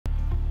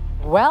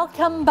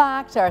Welcome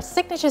back to our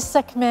signature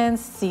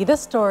segments, See the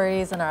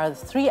Stories, and our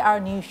 3-hour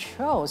news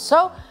show.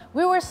 So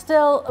we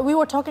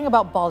were talking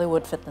about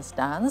Bollywood fitness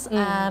dance,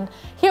 and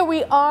here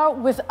we are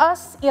with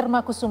us,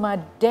 Irma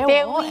Kusuma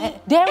Dewi,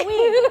 not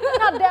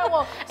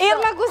Dewo.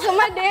 Irma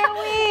Kusuma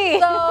Dewi.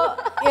 So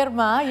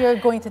Irma, you're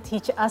going to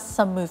teach us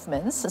some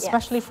movements,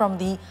 especially from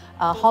the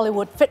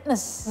Hollywood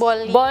fitness.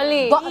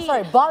 Bollywood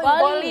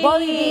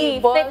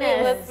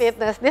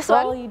fitness. This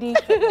one.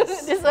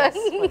 This one.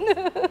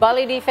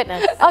 Bollywood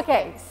fitness.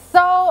 Okay,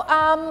 so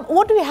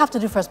what do we have to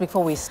do first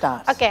before we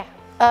start? Okay,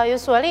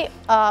 usually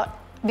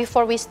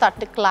before we start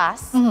the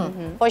class,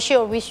 for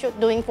sure we should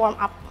doing warm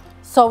up.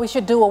 So we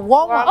should do a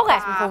warm up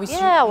before we do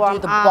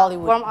the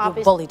Bollywood. Warm up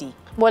is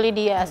Bollywood,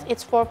 yes.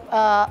 It's for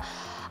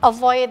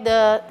avoid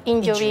the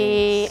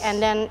injury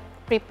and then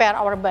prepare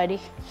our body.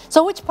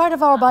 So which part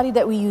of our body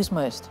that we use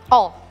most?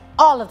 All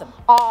of them.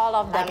 All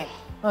of them.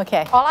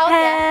 Okay. All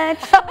out.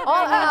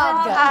 All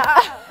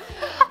out.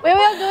 We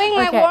will doing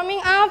like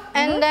warming up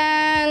and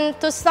then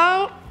to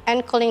song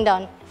and cooling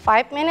down.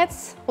 5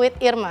 minutes with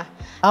Irma.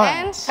 All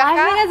and 5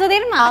 minutes with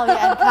Irma.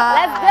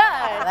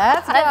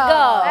 Let's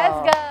go.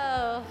 Let's go.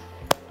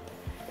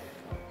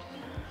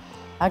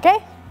 Okay.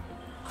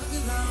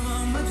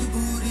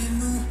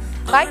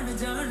 Right.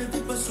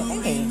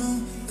 Okay.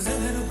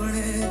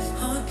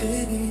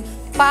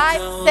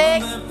 5,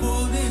 6,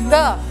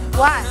 go.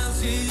 1,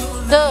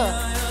 2,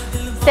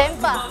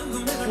 simple,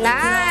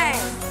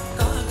 nice.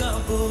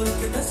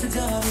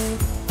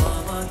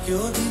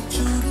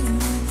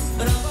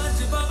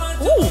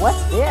 Ooh,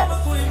 what's this?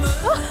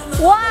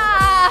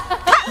 Wow!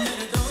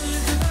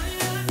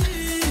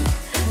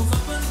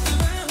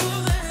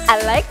 I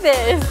like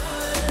this.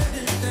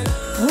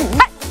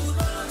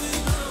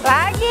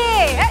 Lagi,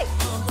 hey.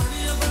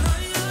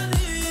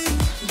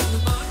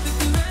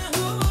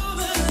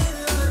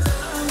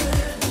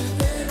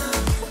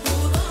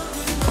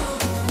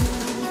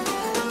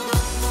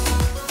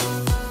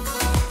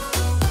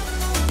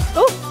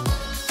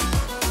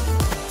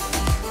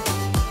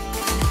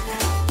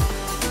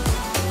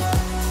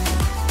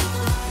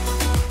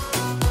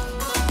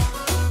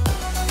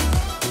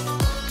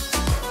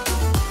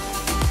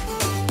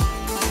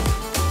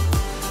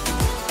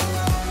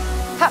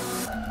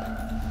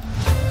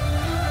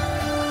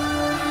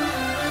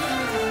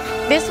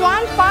 This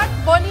one part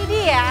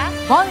Bollywood, yeah?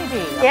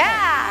 Bollywood. Okay.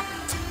 Yeah.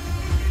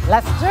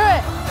 Let's do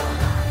it.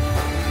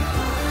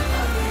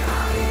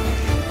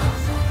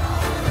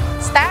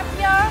 Step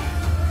your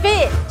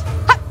feet.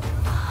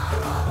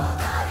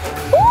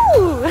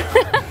 Ooh!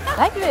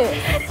 Like this.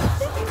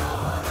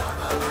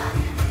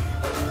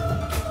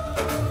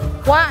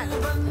 1,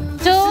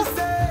 2,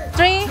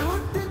 3,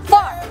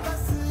 4.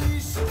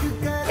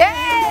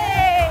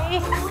 Yay!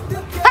 4.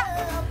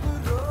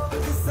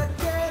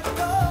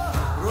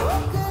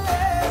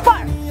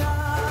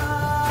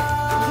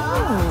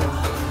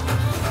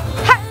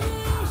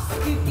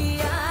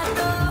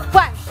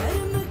 1.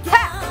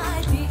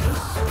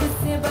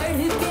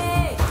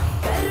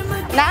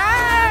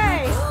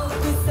 Nice!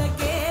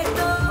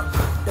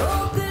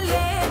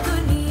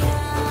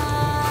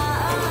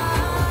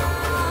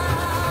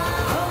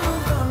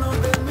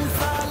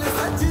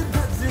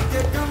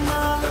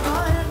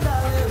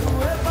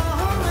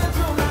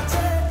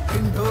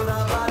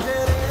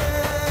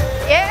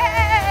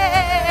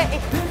 Yay!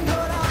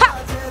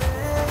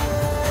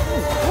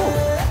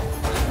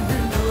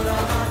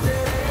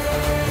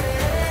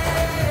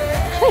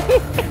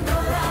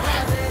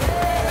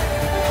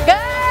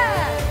 Good!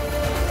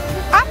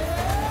 Up!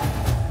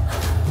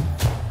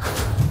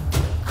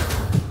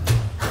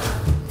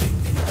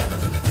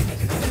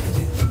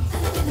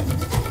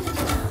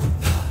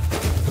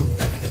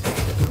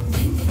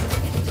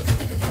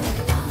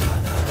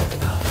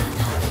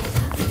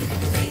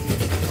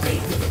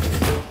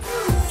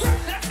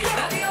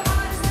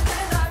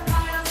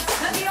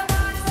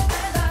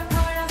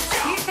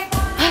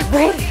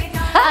 Breathe.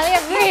 Alia,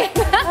 breathe.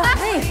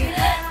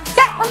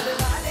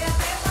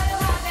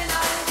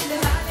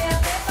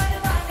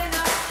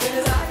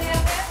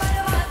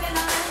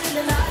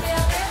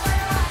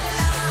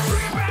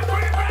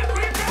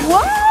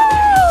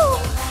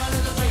 Whoa!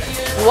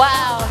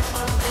 Wow.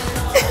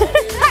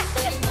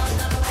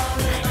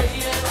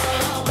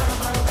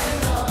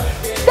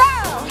 Go!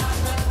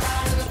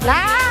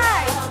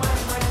 Nice!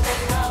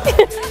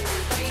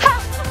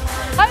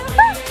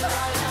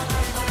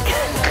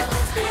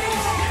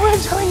 We're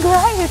doing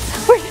great.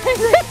 We're doing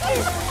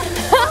great.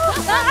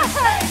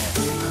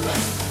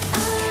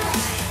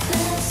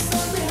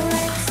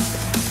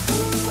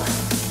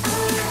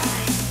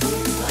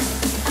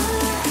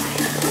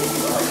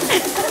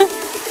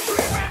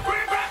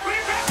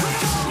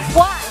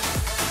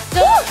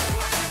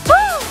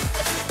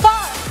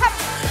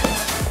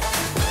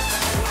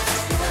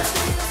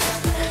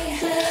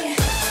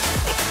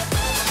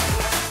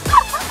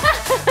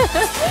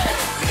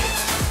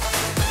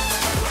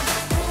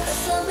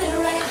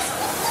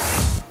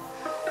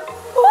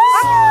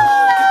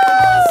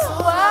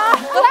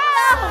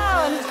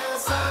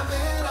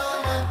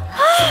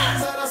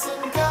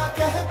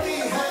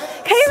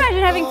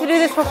 to do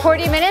this for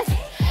 40 minutes?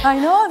 I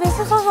know, this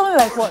is only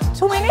like, what,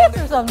 2 minutes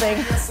or something?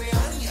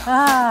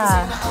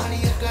 Ah,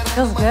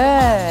 feels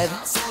good.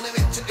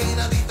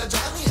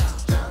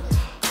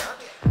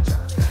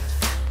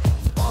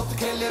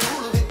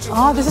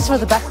 Oh, this is for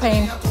the back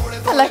pain.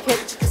 I like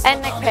it.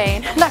 And neck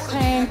pain. Back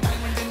pain.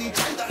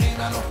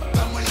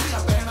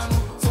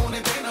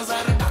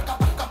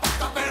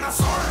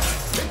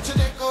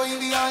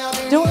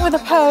 Do it with a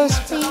pose,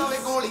 please.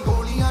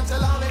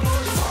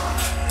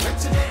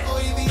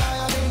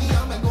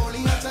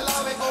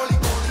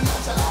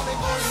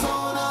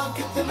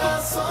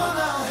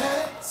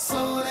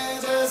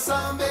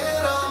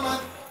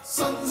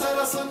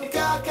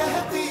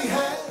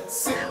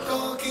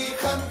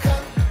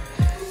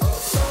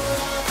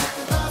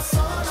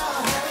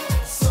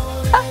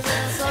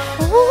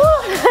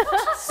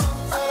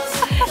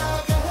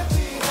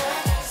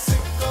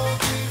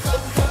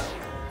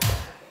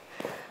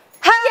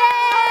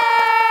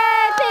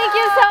 Thank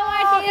you so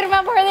much, Irma,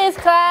 for this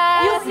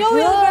class. You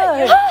will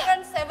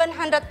burn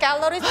 700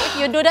 calories if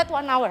you do that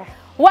 1 hour.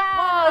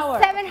 Wow,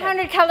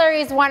 700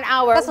 calories 1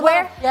 hour. That's a lot.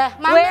 Where? Yeah.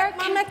 Where?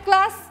 Mamet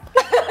class.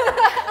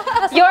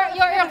 Your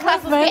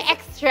class will be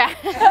extra.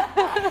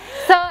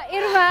 So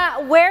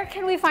Irma, where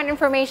can we find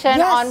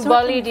information on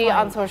Bollywood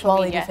on social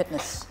media?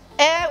 Fitness.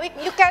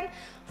 You can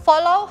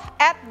follow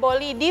at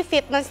Bollywood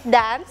Fitness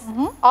Dance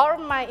or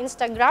my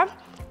Instagram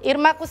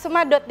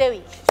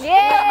irmakusuma.dewi.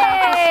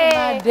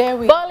 Yay!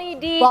 Dewi.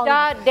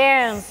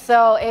 Bollywood.dance.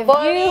 So if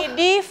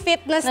Bollywood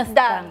Fitness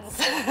Dance.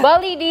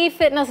 Bollywood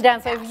Fitness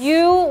Dance. So if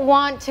you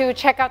want to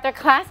check out their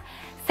class,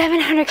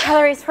 700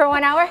 calories for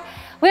 1 hour.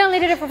 We only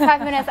did it for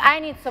 5 minutes. I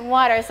need some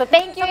water. So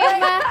thank you,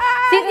 Irma.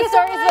 See, the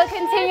stories will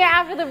continue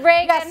after the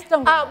break. Yes,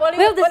 And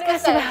we'll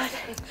discuss about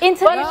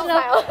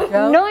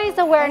International Noise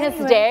Awareness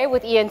Day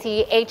with ENT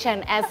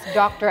HNS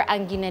Dr.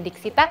 Anggina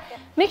Dixita.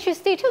 Make sure you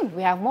stay tuned.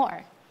 We have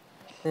more.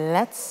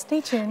 Let's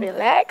stay tuned.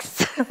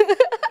 Relax.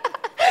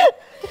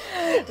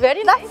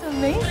 Very nice. That's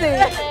amazing.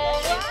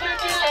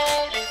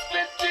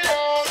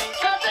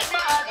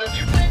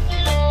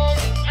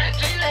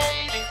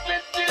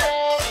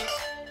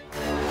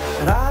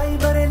 Rae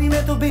Bareli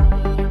में तो भी